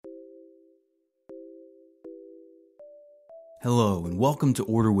Hello and welcome to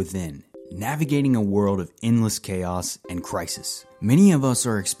Order Within, navigating a world of endless chaos and crisis. Many of us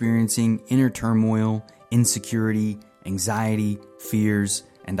are experiencing inner turmoil, insecurity, anxiety, fears,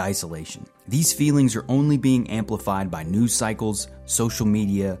 and isolation. These feelings are only being amplified by news cycles, social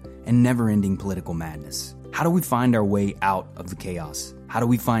media, and never-ending political madness. How do we find our way out of the chaos? How do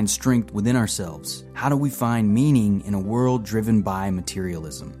we find strength within ourselves? How do we find meaning in a world driven by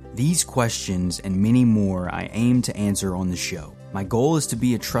materialism? These questions and many more I aim to answer on the show. My goal is to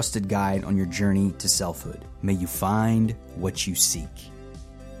be a trusted guide on your journey to selfhood. May you find what you seek.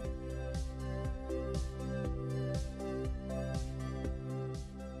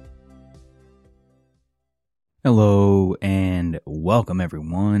 Hello and welcome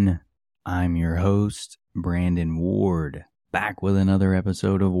everyone. I'm your host, Brandon Ward, back with another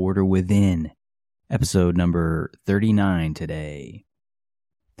episode of Order Within, episode number 39 today.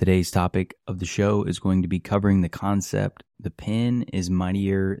 Today's topic of the show is going to be covering the concept, the pen is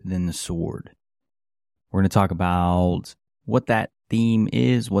mightier than the sword. We're going to talk about what that theme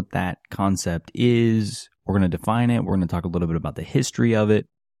is, what that concept is. We're going to define it. We're going to talk a little bit about the history of it.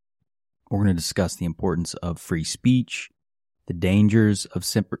 We're going to discuss the importance of free speech, the dangers of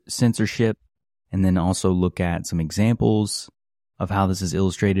censorship, and then also look at some examples of how this is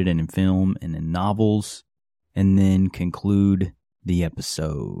illustrated in film and in novels, and then conclude the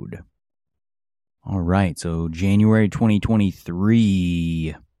episode. All right, so January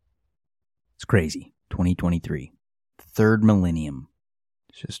 2023. It's crazy. 2023. Third millennium.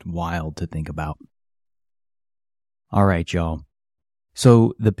 It's just wild to think about. All right, y'all.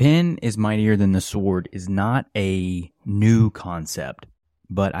 So the pen is mightier than the sword is not a new concept,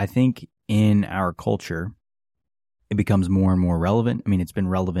 but I think in our culture, it becomes more and more relevant. I mean, it's been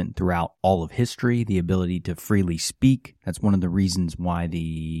relevant throughout all of history, the ability to freely speak. That's one of the reasons why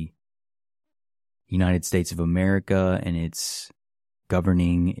the United States of America and its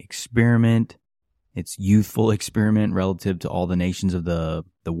governing experiment, its youthful experiment relative to all the nations of the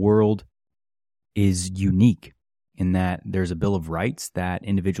world, is unique in that there's a Bill of Rights that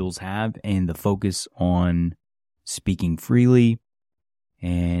individuals have and the focus on speaking freely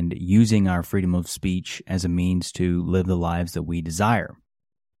and using our freedom of speech as a means to live the lives that we desire.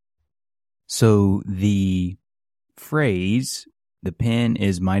 So the phrase, the pen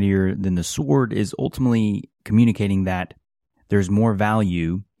is mightier than the sword, is ultimately communicating that there's more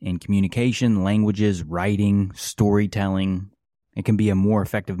value in communication, languages, writing, storytelling. It can be a more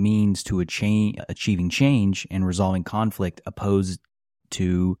effective means to achieving change and resolving conflict opposed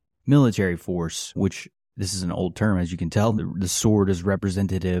to military force, which this is an old term, as you can tell. The sword is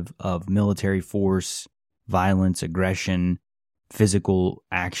representative of military force, violence, aggression, physical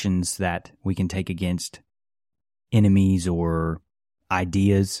actions that we can take against enemies or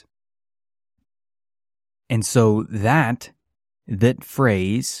ideas. And so that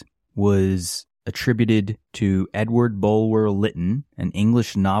phrase was attributed to Edward Bulwer Lytton, an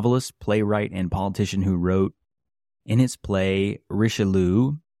English novelist, playwright, and politician who wrote in his play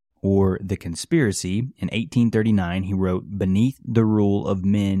Richelieu, or The Conspiracy. In 1839, he wrote, "Beneath the rule of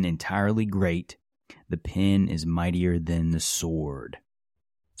men entirely great, the pen is mightier than the sword."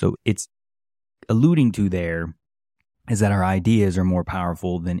 So it's alluding to there is that our ideas are more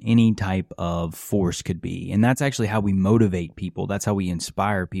powerful than any type of force could be. And that's actually how we motivate people. That's how we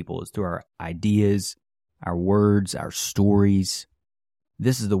inspire people, is through our ideas, our words, our stories.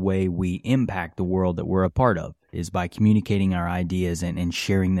 This is the way we impact the world that we're a part of, is by communicating our ideas and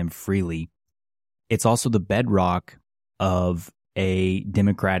sharing them freely. It's also the bedrock of a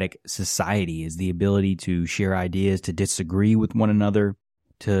democratic society, is the ability to share ideas, to disagree with one another,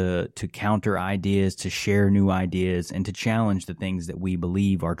 to counter ideas, to share new ideas, and to challenge the things that we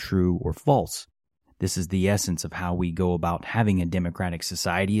believe are true or false. This is the essence of how we go about having a democratic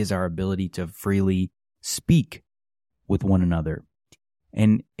society, is our ability to freely speak with one another.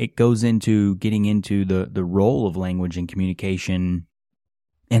 And it goes into getting into the role of language and communication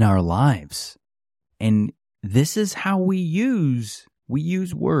in our lives. And this is how we use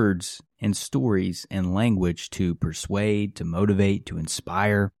words and stories and language to persuade, to motivate, to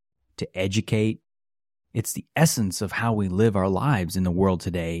inspire, to educate. It's the essence of how we live our lives in the world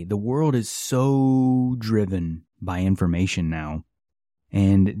today. The world is so driven by information now.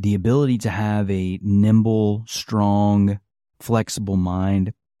 And the ability to have a nimble, strong, flexible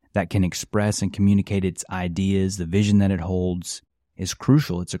mind that can express and communicate its ideas, the vision that it holds, is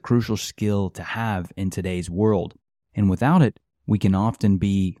crucial. It's a crucial skill to have in today's world. And without it, we can often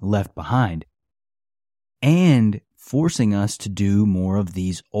be left behind, and forcing us to do more of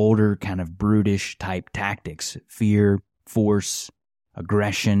these older kind of brutish type tactics: fear, force,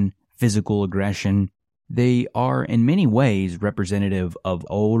 aggression, physical aggression. they are in many ways representative of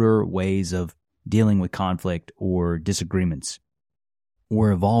older ways of dealing with conflict or disagreements.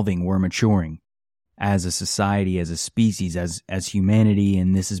 We're evolving, we're maturing as a society, as a species, as humanity,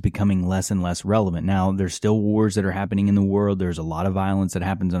 and this is becoming less and less relevant. Now, there's still wars that are happening in the world. There's a lot of violence that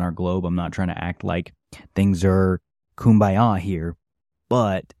happens on our globe. I'm not trying to act like things are kumbaya here,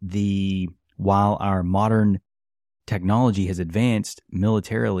 but while our modern technology has advanced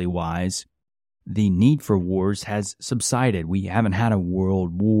militarily wise, the need for wars has subsided. We haven't had a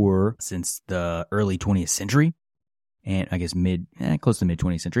world war since the early 20th century, and I guess close to mid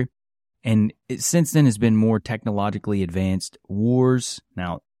 20th century. And since then has been more technologically advanced wars.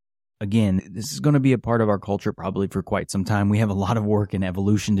 Now, again, this is going to be a part of our culture probably for quite some time. We have a lot of work and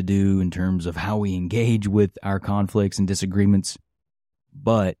evolution to do in terms of how we engage with our conflicts and disagreements.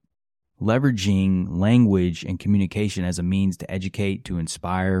 But leveraging language and communication as a means to educate, to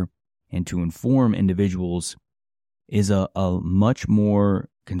inspire, and to inform individuals is a much more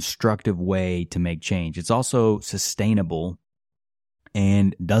constructive way to make change. It's also sustainable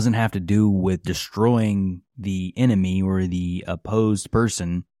and doesn't have to do with destroying the enemy or the opposed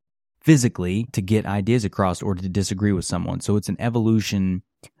person physically to get ideas across or to disagree with someone. So it's an evolution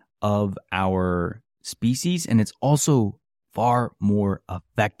of our species, and it's also far more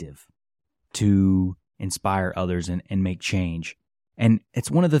effective to inspire others and make change. And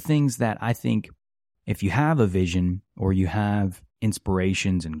it's one of the things that I think if you have a vision or you have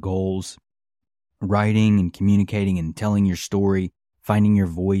inspirations and goals, writing and communicating and telling your story, finding your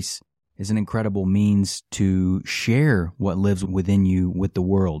voice is an incredible means to share what lives within you with the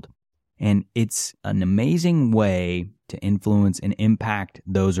world. And it's an amazing way to influence and impact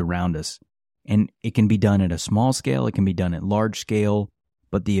those around us. And it can be done at a small scale, it can be done at large scale,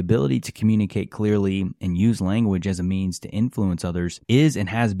 but the ability to communicate clearly and use language as a means to influence others is and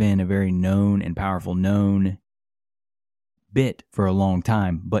has been a very known and powerful known bit for a long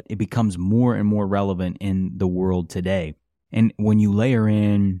time, but it becomes more and more relevant in the world today. And when you layer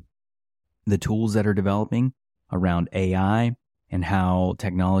in the tools that are developing around AI and how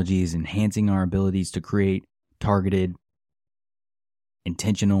technology is enhancing our abilities to create targeted,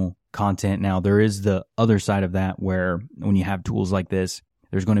 intentional content. Now, there is the other side of that where when you have tools like this,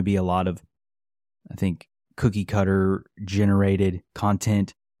 there's going to be a lot of, I think, cookie cutter generated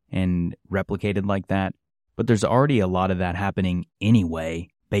content and replicated like that. But there's already a lot of that happening anyway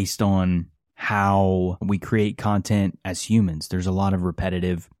based on how we create content as humans. There's a lot of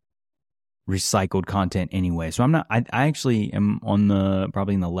repetitive, recycled content anyway. So I actually am on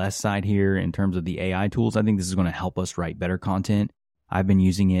probably in the less side here in terms of the AI tools. I think this is going to help us write better content. I've been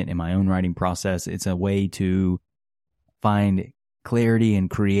using it in my own writing process. It's a way to find clarity and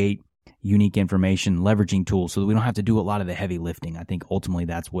create unique information, leveraging tools so that we don't have to do a lot of the heavy lifting. I think ultimately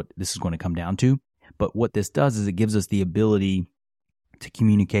that's what this is going to come down to. But what this does is it gives us the ability to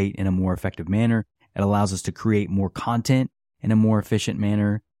communicate in a more effective manner. It allows us to create more content in a more efficient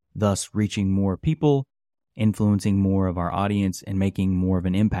manner, thus reaching more people, influencing more of our audience, and making more of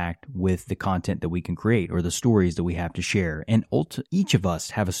an impact with the content that we can create or the stories that we have to share. And each of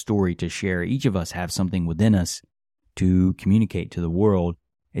us have a story to share. Each of us have something within us to communicate to the world.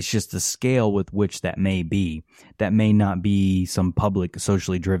 It's just the scale with which that may be. That may not be some public,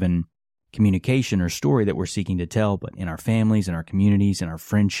 socially driven communication or story that we're seeking to tell, but in our families, in our communities, in our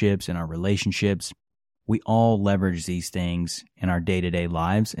friendships, in our relationships, we all leverage these things in our day-to-day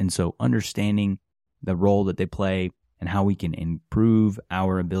lives. And so understanding the role that they play and how we can improve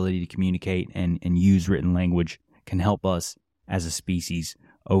our ability to communicate and use written language can help us as a species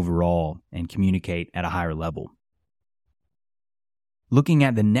overall and communicate at a higher level. Looking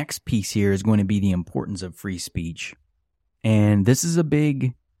at the next piece here is going to be the importance of free speech. And this is a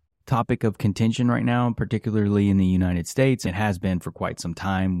big topic of contention right now, particularly in the United States. It has been for quite some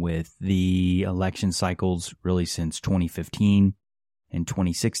time with the election cycles, really since 2015 and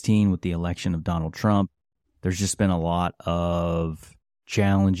 2016 with the election of Donald Trump. There's just been a lot of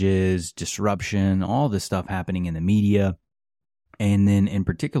challenges, disruption, all this stuff happening in the media. And then in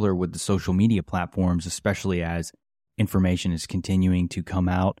particular with the social media platforms, especially as information is continuing to come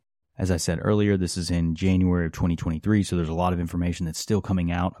out. As I said earlier, this is in January of 2023, so there's a lot of information that's still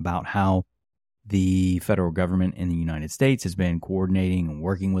coming out about how the federal government in the United States has been coordinating and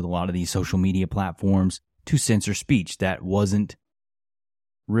working with a lot of these social media platforms to censor speech that wasn't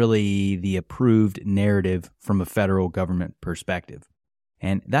really the approved narrative from a federal government perspective.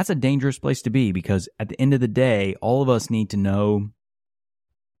 And that's a dangerous place to be because at the end of the day, all of us need to know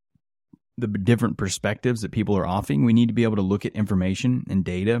the different perspectives that people are offering. We need to be able to look at information and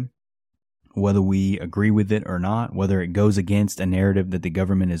data, whether we agree with it or not, whether it goes against a narrative that the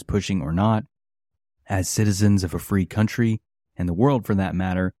government is pushing or not. As citizens of a free country, and the world for that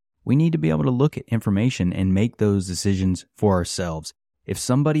matter, we need to be able to look at information and make those decisions for ourselves. If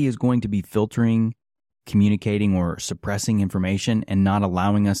somebody is going to be filtering, communicating, or suppressing information and not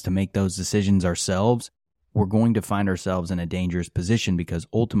allowing us to make those decisions ourselves, we're going to find ourselves in a dangerous position, because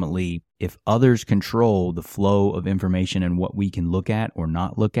ultimately, if others control the flow of information and what we can look at or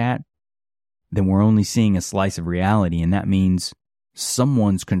not look at, then we're only seeing a slice of reality, and that means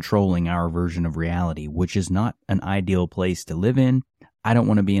someone's controlling our version of reality, which is not an ideal place to live in. I don't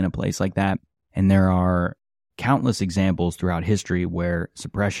want to be in a place like that, and there are countless examples throughout history where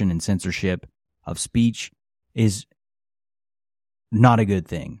suppression and censorship of speech is not a good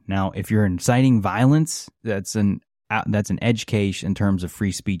thing. Now, if you're inciting violence, that's an edge case in terms of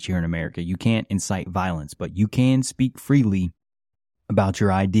free speech here in America. You can't incite violence, but you can speak freely about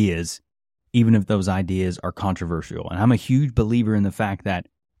your ideas, even if those ideas are controversial. And I'm a huge believer in the fact that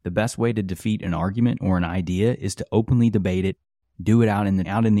the best way to defeat an argument or an idea is to openly debate it, do it out in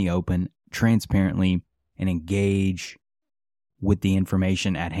the open, transparently, and engage with the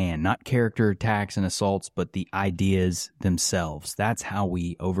information at hand. Not character attacks and assaults, but the ideas themselves. That's how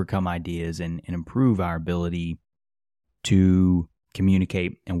we overcome ideas and improve our ability to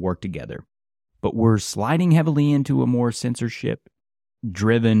communicate and work together. But we're sliding heavily into a more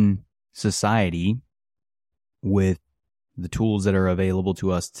censorship-driven society with the tools that are available to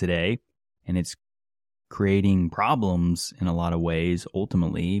us today, and it's creating problems in a lot of ways,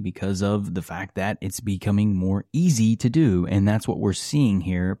 ultimately, because of the fact that it's becoming more easy to do. And that's what we're seeing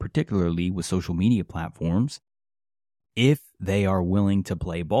here, particularly with social media platforms, if they are willing to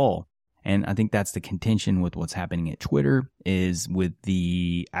play ball. And I think that's the contention with what's happening at Twitter, is with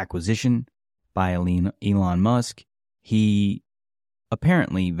the acquisition by Elon Musk. He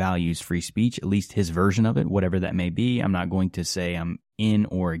apparently values free speech, at least his version of it, whatever that may be. I'm not going to say I'm in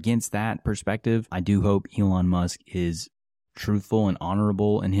or against that perspective. I do hope Elon Musk is truthful and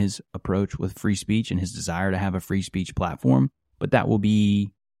honorable in his approach with free speech and his desire to have a free speech platform, but that will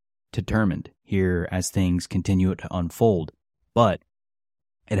be determined here as things continue to unfold. But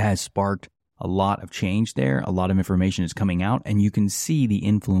it has sparked a lot of change there. A lot of information is coming out, and you can see the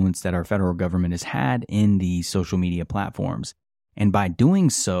influence that our federal government has had in these social media platforms. And by doing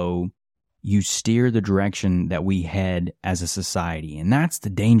so, you steer the direction that we head as a society. And that's the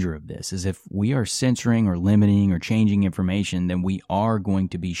danger of this, is if we are censoring or limiting or changing information, then we are going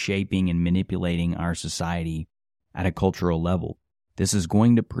to be shaping and manipulating our society at a cultural level. This is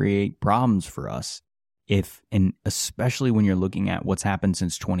going to create problems for us and especially when you're looking at what's happened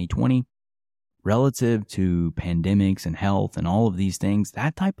since 2020, relative to pandemics and health and all of these things,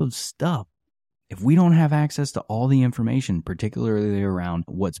 that type of stuff. If we don't have access to all the information, particularly around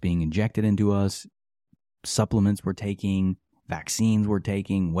what's being injected into us, supplements we're taking, vaccines we're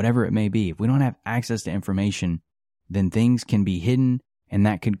taking, whatever it may be, if we don't have access to information, then things can be hidden, and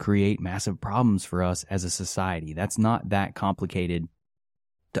that could create massive problems for us as a society. That's not that complicated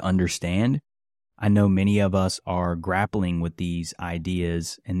to understand. I know many of us are grappling with these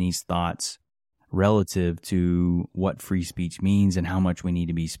ideas and these thoughts relative to what free speech means and how much we need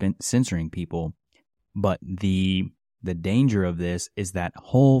to be censoring people. But the danger of this is that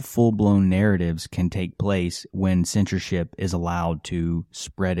whole full-blown narratives can take place when censorship is allowed to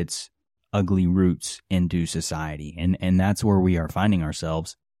spread its ugly roots into society. And that's where we are finding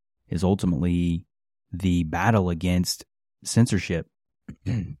ourselves, is ultimately the battle against censorship.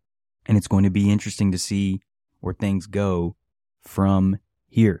 And it's going to be interesting to see where things go from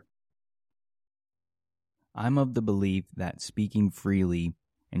here. I'm of the belief that speaking freely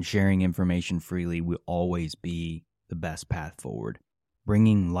and sharing information freely will always be the best path forward.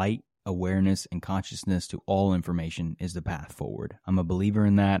 Bringing light, awareness, and consciousness to all information is the path forward. I'm a believer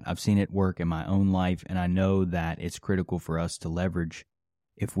in that. I've seen it work in my own life, and I know that it's critical for us to leverage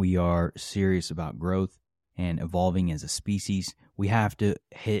if we are serious about growth and evolving as a species. We have to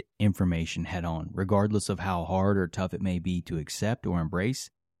hit information head on, regardless of how hard or tough it may be to accept or embrace.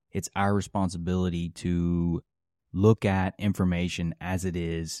 It's our responsibility to look at information as it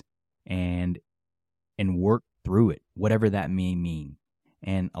is and work through it, whatever that may mean.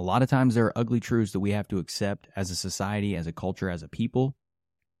 And a lot of times there are ugly truths that we have to accept as a society, as a culture, as a people.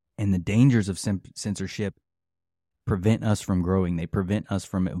 And the dangers of censorship prevent us from growing. They prevent us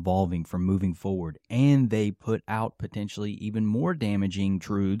from evolving, from moving forward. And they put out potentially even more damaging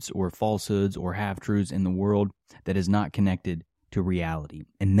truths or falsehoods or half-truths in the world that is not connected to reality.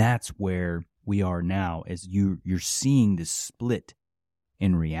 And that's where we are now, as you're seeing this split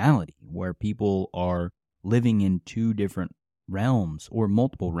in reality, where people are living in two different realms, or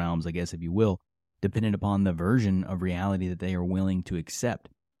multiple realms, I guess, if you will, depending upon the version of reality that they are willing to accept.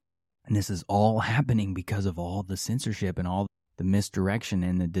 And this is all happening because of all the censorship and all the misdirection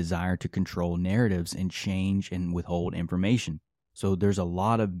and the desire to control narratives and change and withhold information. So there's a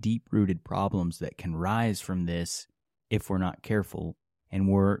lot of deep-rooted problems that can rise from this if we're not careful. And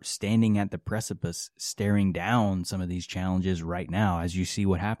we're standing at the precipice, staring down some of these challenges right now, as you see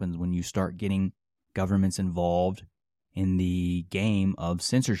what happens when you start getting governments involved in the game of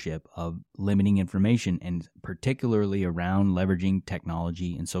censorship, of limiting information, and particularly around leveraging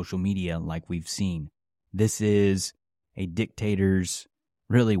technology and social media like we've seen. This is a dictator's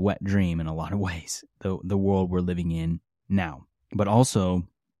really wet dream in a lot of ways, the world we're living in now. But also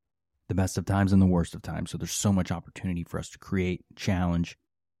the best of times and the worst of times. So there's so much opportunity for us to create, challenge,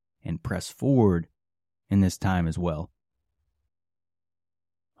 and press forward in this time as well.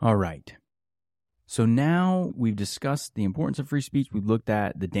 All right. So now we've discussed the importance of free speech. We've looked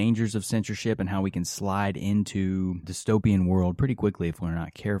at the dangers of censorship and how we can slide into dystopian world pretty quickly if we're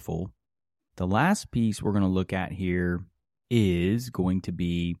not careful. The last piece we're going to look at here is going to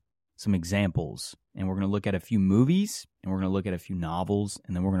be some examples. And we're going to look at a few movies, and we're going to look at a few novels,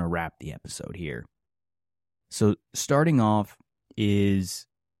 and then we're going to wrap the episode here. So starting off is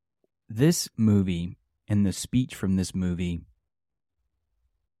this movie, and the speech from this movie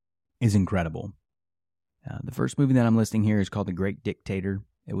is incredible. The first movie that I'm listing here is called The Great Dictator.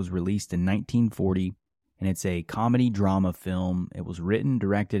 It was released in 1940, and it's a comedy drama film. It was written,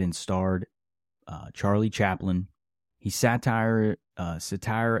 directed, and starred Charlie Chaplin. He satirizes,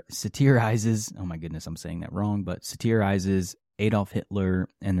 oh my goodness, I'm saying that wrong, but satirizes Adolf Hitler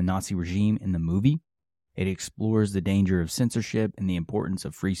and the Nazi regime in the movie. It explores the danger of censorship and the importance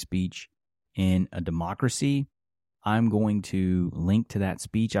of free speech in a democracy. I'm going to link to that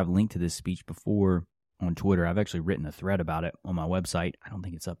speech. I've linked to this speech before on Twitter. I've actually written a thread about it on my website. I don't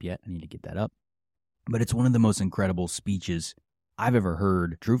think it's up yet. I need to get that up. But it's one of the most incredible speeches I've ever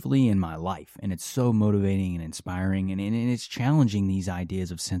heard, truthfully, in my life. And it's so motivating and inspiring. And it's challenging these ideas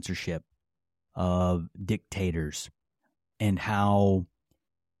of censorship, of dictators, and how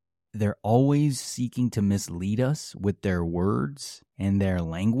they're always seeking to mislead us with their words and their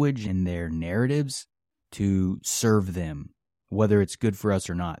language and their narratives to serve them, whether it's good for us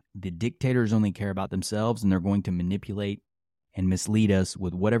or not. The dictators only care about themselves, and they're going to manipulate and mislead us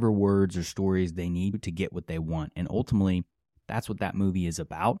with whatever words or stories they need to get what they want. And ultimately, that's what that movie is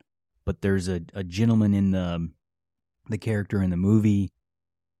about. But there's a gentleman in the character in the movie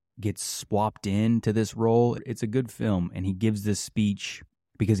gets swapped into this role. It's a good film, and he gives this speech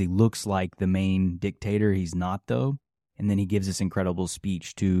because he looks like the main dictator. He's not, though. And then he gives this incredible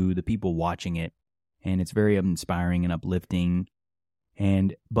speech to the people watching it. And it's very inspiring and uplifting.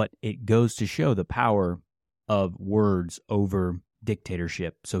 But it goes to show the power of words over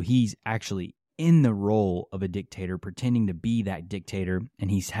dictatorship. So he's actually in the role of a dictator, pretending to be that dictator,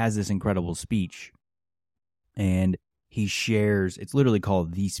 and he has this incredible speech. And he shares, it's literally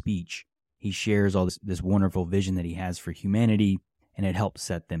called The Speech. He shares all this wonderful vision that he has for humanity, and it helps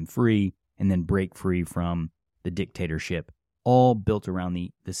set them free and then break free from the dictatorship. All built around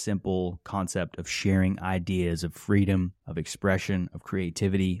the simple concept of sharing ideas of freedom, of expression, of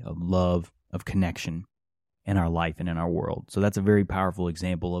creativity, of love, of connection in our life and in our world. So that's a very powerful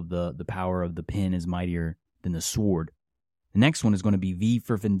example of the power of the pen is mightier than the sword. The next one is going to be V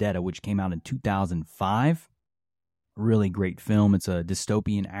for Vendetta, which came out in 2005. A really great film. It's a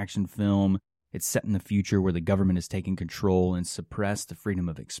dystopian action film. It's set in the future where the government is taking control and suppress the freedom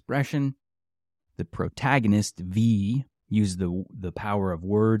of expression. The protagonist, V, use the power of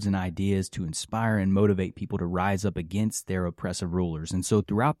words and ideas to inspire and motivate people to rise up against their oppressive rulers. And so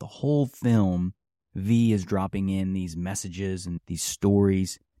throughout the whole film, V is dropping in these messages and these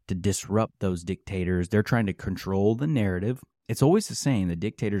stories to disrupt those dictators. They're trying to control the narrative. It's always the same. The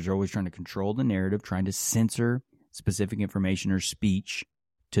dictators are always trying to control the narrative, trying to censor specific information or speech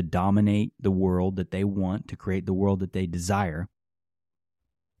to dominate the world that they want, to create the world that they desire.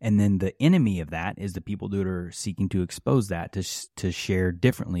 And then the enemy of that is the people that are seeking to expose that, to share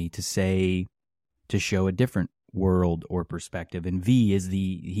differently, to show a different world or perspective. And V is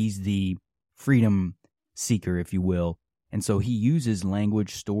he's the freedom seeker, if you will. And so he uses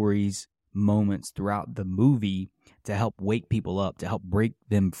language, stories, moments throughout the movie to help wake people up, to help break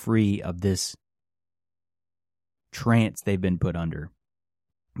them free of this trance they've been put under.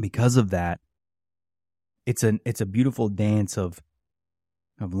 Because of that, it's a beautiful dance of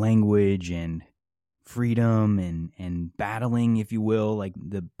language and freedom and battling, if you will, like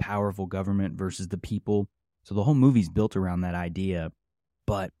the powerful government versus the people. So the whole movie's built around that idea.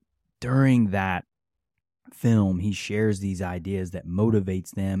 But during that film, he shares these ideas that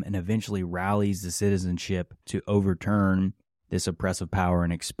motivates them and eventually rallies the citizenship to overturn this oppressive power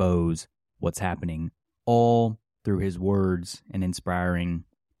and expose what's happening, all through his words and inspiring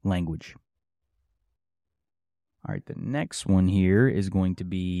language. All right, the next one here is going to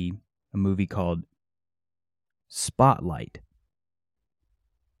be a movie called Spotlight.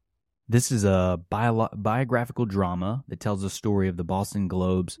 This is a biographical drama that tells the story of the Boston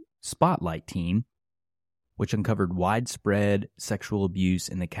Globe's Spotlight team, which uncovered widespread sexual abuse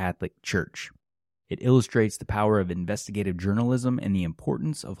in the Catholic Church. It illustrates the power of investigative journalism and the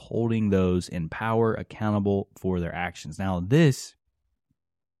importance of holding those in power accountable for their actions. Now,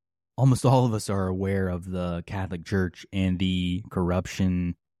 almost all of us are aware of the Catholic Church and the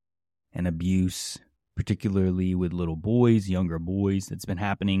corruption and abuse, particularly with little boys, younger boys, that's been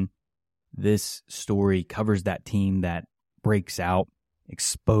happening. This story covers that team that breaks out,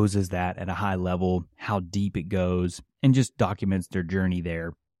 exposes that at a high level, how deep it goes, and just documents their journey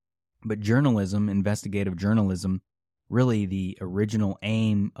there. But journalism, investigative journalism, really the original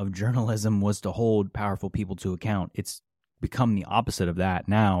aim of journalism was to hold powerful people to account. It's become the opposite of that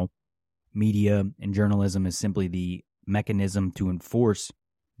now. Media and journalism is simply the mechanism to enforce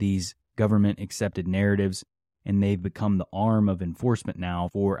these government-accepted narratives, and they've become the arm of enforcement now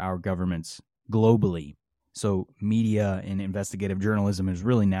for our governments globally. So media and investigative journalism is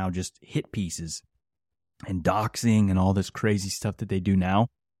really now just hit pieces and doxing and all this crazy stuff that they do now.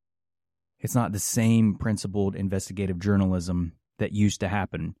 It's not the same principled investigative journalism that used to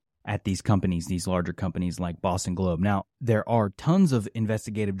happen at these companies, these larger companies like Boston Globe. Now, there are tons of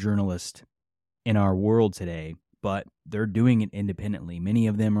investigative journalists in our world today, but they're doing it independently. Many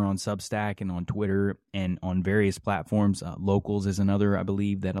of them are on Substack and on Twitter and on various platforms. Locals is another, I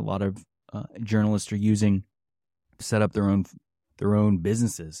believe, that a lot of journalists are using to set up their own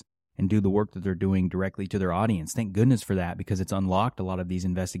businesses and do the work that they're doing directly to their audience. Thank goodness for that, because it's unlocked a lot of these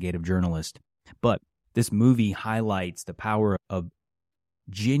investigative journalists. But this movie highlights the power of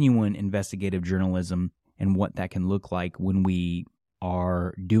genuine investigative journalism and what that can look like when we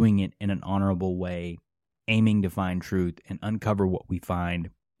are doing it in an honorable way, aiming to find truth and uncover what we find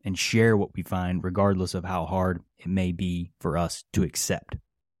and share what we find, regardless of how hard it may be for us to accept.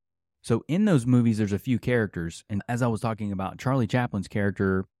 So in those movies, there's a few characters. And as I was talking about, Charlie Chaplin's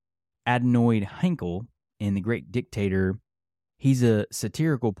character, Adenoid Heinkel, in The Great Dictator, he's a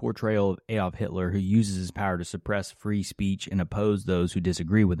satirical portrayal of Adolf Hitler who uses his power to suppress free speech and oppose those who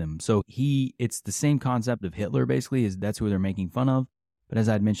disagree with him. So it's the same concept of Hitler, basically, that's who they're making fun of. But as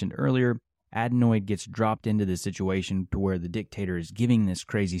I'd mentioned earlier, Adenoid gets dropped into the situation to where the dictator is giving this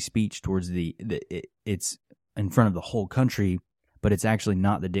crazy speech towards it's in front of the whole country, but it's actually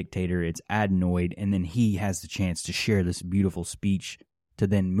not the dictator, it's Adenoid, and then he has the chance to share this beautiful speech to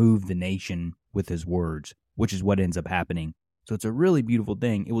then move the nation with his words, which is what ends up happening. So it's a really beautiful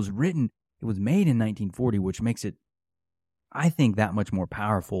thing. It was made in 1940, which makes it, I think, that much more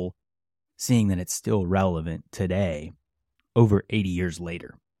powerful, seeing that it's still relevant today, over 80 years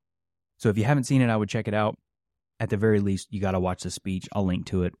later. So if you haven't seen it, I would check it out. At the very least, you got to watch the speech. I'll link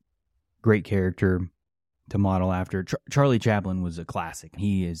to it. Great character to model after. Charlie Chaplin was a classic.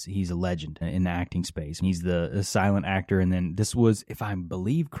 He's a legend in the acting space. He's the silent actor, and then this was, if I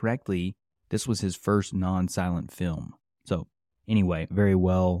believe correctly, this was his first non-silent film. So anyway, very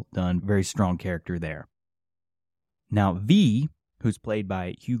well done, very strong character there. Now V, who's played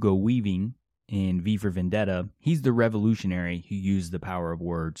by Hugo Weaving in V for Vendetta, he's the revolutionary who used the power of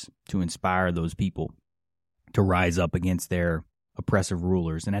words to inspire those people to rise up against their oppressive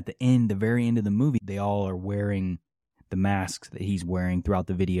rulers. And at the very end of the movie, they all are wearing the masks that he's wearing throughout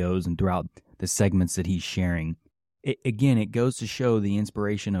the videos and throughout the segments that he's sharing. It goes to show the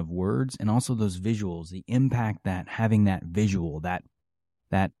inspiration of words and also those visuals, the impact that having that visual, that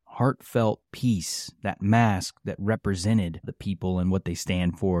heartfelt piece, that mask that represented the people and what they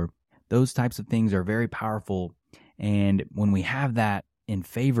stand for. Those types of things are very powerful. And when we have that in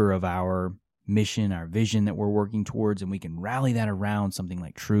favor of our mission, our vision that we're working towards, and we can rally that around something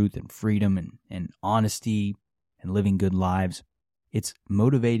like truth and freedom and honesty and living good lives, it's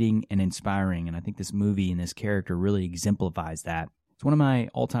motivating and inspiring. And I think this movie and this character really exemplifies that. It's one of my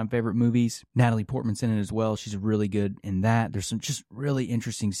all-time favorite movies. Natalie Portman's in it as well. She's really good in that. There's some just really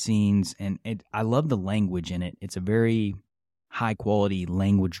interesting scenes, and I love the language in it. It's a very high-quality,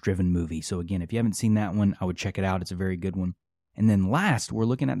 language-driven movie. So again, if you haven't seen that one, I would check it out. It's a very good one. And then last, we're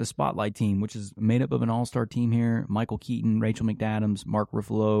looking at the Spotlight team, which is made up of an all-star team here. Michael Keaton, Rachel McAdams, Mark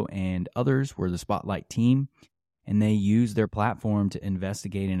Ruffalo, and others were the Spotlight team. And they use their platform to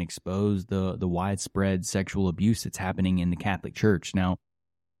investigate and expose the widespread sexual abuse that's happening in the Catholic Church. Now,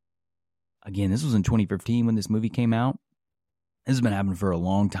 again, this was in 2015 when this movie came out. This has been happening for a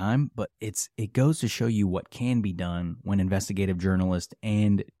long time, but it goes to show you what can be done when investigative journalists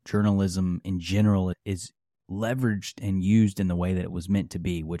and journalism in general is leveraged and used in the way that it was meant to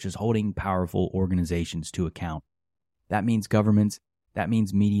be, which is holding powerful organizations to account. That means governments, that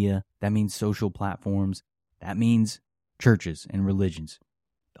means media, that means social platforms, that means churches and religions.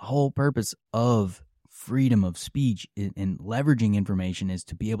 The whole purpose of freedom of speech and leveraging information is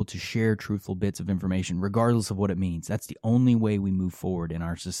to be able to share truthful bits of information regardless of what it means. That's the only way we move forward in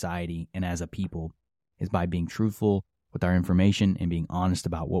our society and as a people, is by being truthful with our information and being honest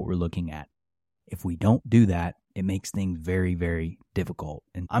about what we're looking at. If we don't do that, it makes things very, very difficult.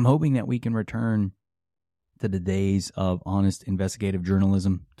 And I'm hoping that we can return to the days of honest investigative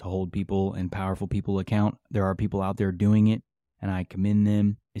journalism to hold people and powerful people account. There are people out there doing it, and I commend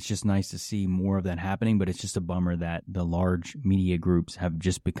them. It's just nice to see more of that happening, but it's just a bummer that the large media groups have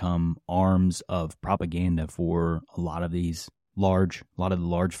just become arms of propaganda for a lot of the large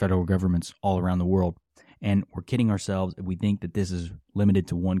federal governments all around the world. And we're kidding ourselves if we think that this is limited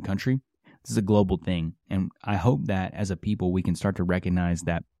to one country. This is a global thing, and I hope that as a people we can start to recognize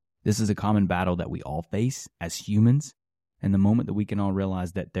that this is a common battle that we all face as humans, and the moment that we can all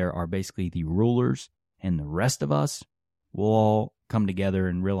realize that there are basically the rulers and the rest of us, we'll all come together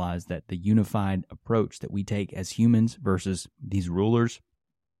and realize that the unified approach that we take as humans versus these rulers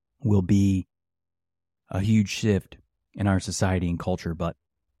will be a huge shift in our society and culture, but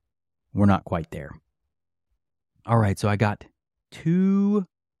we're not quite there. All right, so I got 2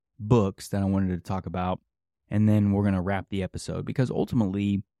 books that I wanted to talk about, and then we're going to wrap the episode, because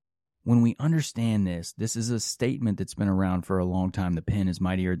ultimately, when we understand this is a statement that's been around for a long time. The pen is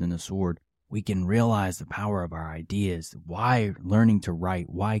mightier than the sword. We can realize the power of our ideas, why learning to write,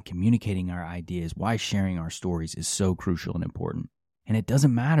 why communicating our ideas, why sharing our stories is so crucial and important. And it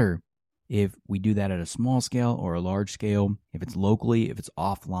doesn't matter if we do that at a small scale or a large scale, if it's locally, if it's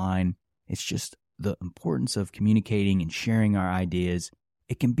offline. It's just the importance of communicating and sharing our ideas.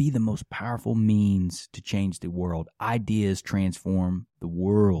 It can be the most powerful means to change the world. Ideas transform the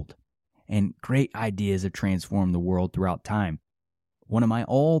world, and great ideas have transformed the world throughout time. One of my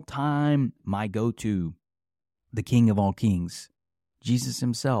all-time, my go-to, the King of all kings, Jesus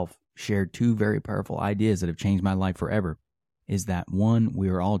himself, shared 2 very powerful ideas that have changed my life forever. Is that, 1, we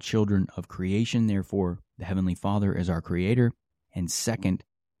are all children of creation, therefore the Heavenly Father is our creator. And 2nd,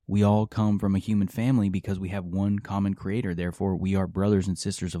 we all come from a human family because we have one common creator, therefore we are brothers and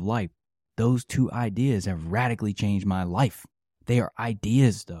sisters of life. Those 2 ideas have radically changed my life. They are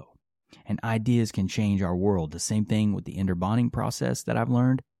ideas, though. And ideas can change our world. The same thing with the inner bonding process that I've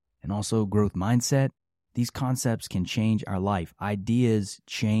learned, and also growth mindset. These concepts can change our life. Ideas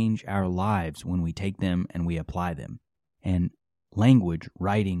change our lives when we take them and we apply them. And language,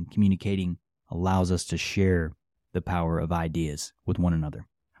 writing, communicating allows us to share the power of ideas with one another.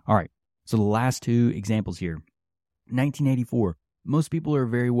 All right, so the last 2 examples here. 1984. Most people are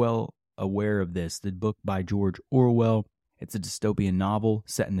very well aware of this. The book by George Orwell. It's a dystopian novel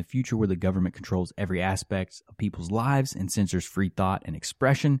set in the future where the government controls every aspect of people's lives and censors free thought and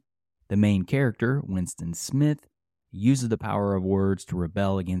expression. The main character, Winston Smith, uses the power of words to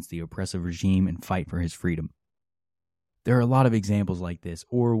rebel against the oppressive regime and fight for his freedom. There are a lot of examples like this.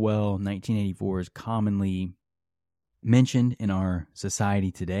 Orwell, 1984 is commonly mentioned in our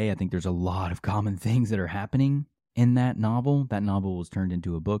society today. I think there's a lot of common things that are happening in that novel. That novel was turned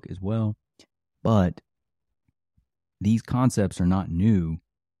into a book as well. But these concepts are not new,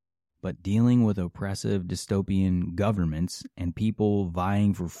 but dealing with oppressive dystopian governments and people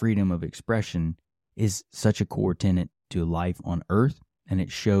vying for freedom of expression is such a core tenet to life on Earth, and it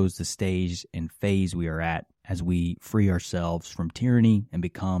shows the stage and phase we are at as we free ourselves from tyranny and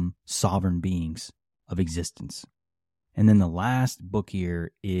become sovereign beings of existence. And then the last book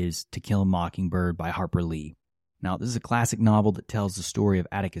here is To Kill a Mockingbird by Harper Lee. Now, this is a classic novel that tells the story of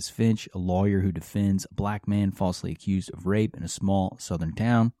Atticus Finch, a lawyer who defends a black man falsely accused of rape in a small southern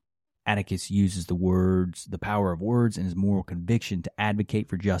town. Atticus uses the power of words, and his moral conviction to advocate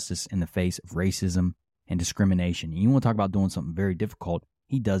for justice in the face of racism and discrimination. And you want to talk about doing something very difficult.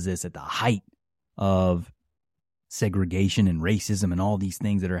 He does this at the height of segregation and racism and all these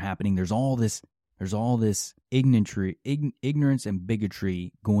things that are happening. There's all this ignorance and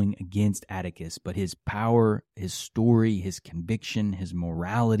bigotry going against Atticus, but his power, his story, his conviction, his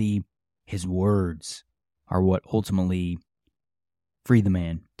morality, his words are what ultimately free the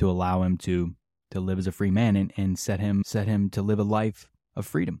man, to allow him to live as a free man and set him to live a life of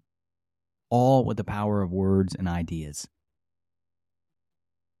freedom. All with the power of words and ideas.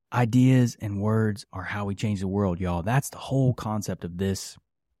 Ideas and words are how we change the world, y'all. That's the whole concept of this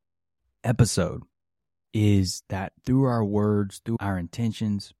episode. is that through our words, through our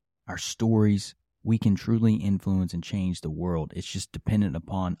intentions, our stories, we can truly influence and change the world. It's just dependent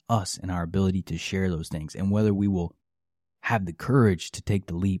upon us and our ability to share those things, and whether we will have the courage to take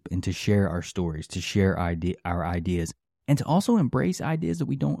the leap and to share our stories, to share our ideas, and to also embrace ideas that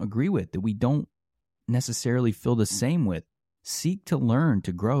we don't agree with, that we don't necessarily feel the same with. Seek to learn,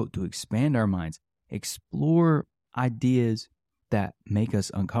 to grow, to expand our minds, explore ideas that make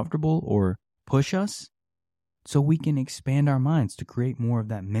us uncomfortable or push us, so we can expand our minds to create more of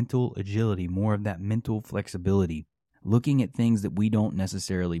that mental agility, more of that mental flexibility. Looking at things that we don't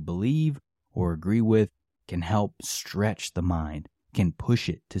necessarily believe or agree with can help stretch the mind, can push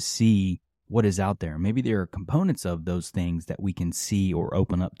it to see what is out there. Maybe there are components of those things that we can see or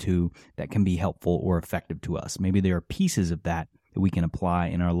open up to that can be helpful or effective to us. Maybe there are pieces of that we can apply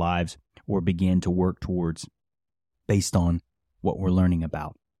in our lives or begin to work towards based on what we're learning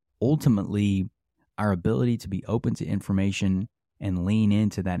about. Ultimately, our ability to be open to information and lean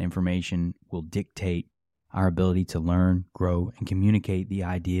into that information will dictate our ability to learn, grow, and communicate the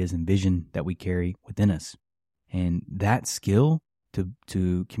ideas and vision that we carry within us. And that skill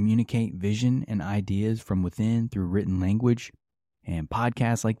to communicate vision and ideas from within through written language and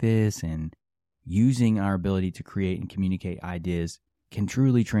podcasts like this, and using our ability to create and communicate ideas, can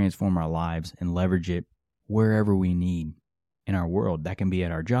truly transform our lives and leverage it wherever we need in our world. That can be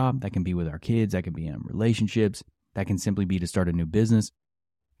at our job, that can be with our kids, that can be in relationships, that can simply be to start a new business.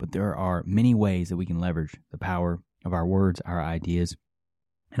 But there are many ways that we can leverage the power of our words, our ideas,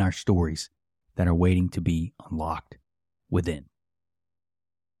 and our stories that are waiting to be unlocked within.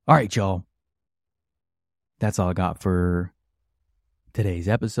 All right, y'all. That's all I got for today's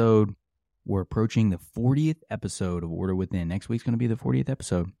episode. We're approaching the 40th episode of Order Within. Next week's going to be the 40th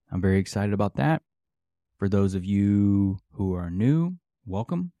episode. I'm very excited about that. For those of you who are new,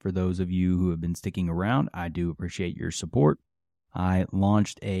 welcome. For those of you who have been sticking around, I do appreciate your support. I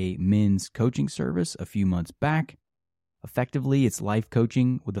launched a men's coaching service a few months back. Effectively, it's life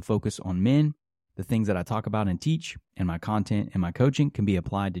coaching with a focus on men. The things that I talk about and teach and my content and my coaching can be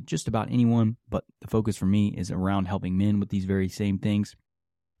applied to just about anyone, but the focus for me is around helping men with these very same things: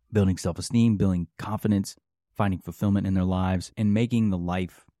 building self-esteem, building confidence, finding fulfillment in their lives, and making the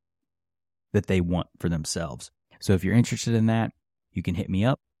life that they want for themselves. So if you're interested in that, you can hit me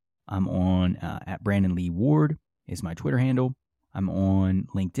up. I'm on at Brandon Lee Ward is my Twitter handle. I'm on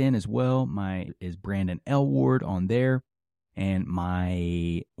LinkedIn as well. Is Brandon L. Ward on there. And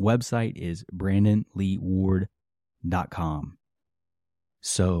my website is brandonleeward.com.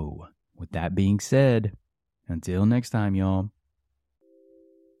 So with that being said, until next time, y'all.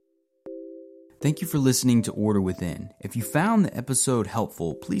 Thank you for listening to Order Within. If you found the episode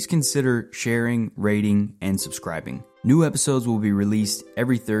helpful, please consider sharing, rating, and subscribing. New episodes will be released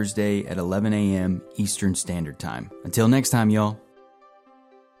every Thursday at 11 a.m. Eastern Standard Time. Until next time, y'all.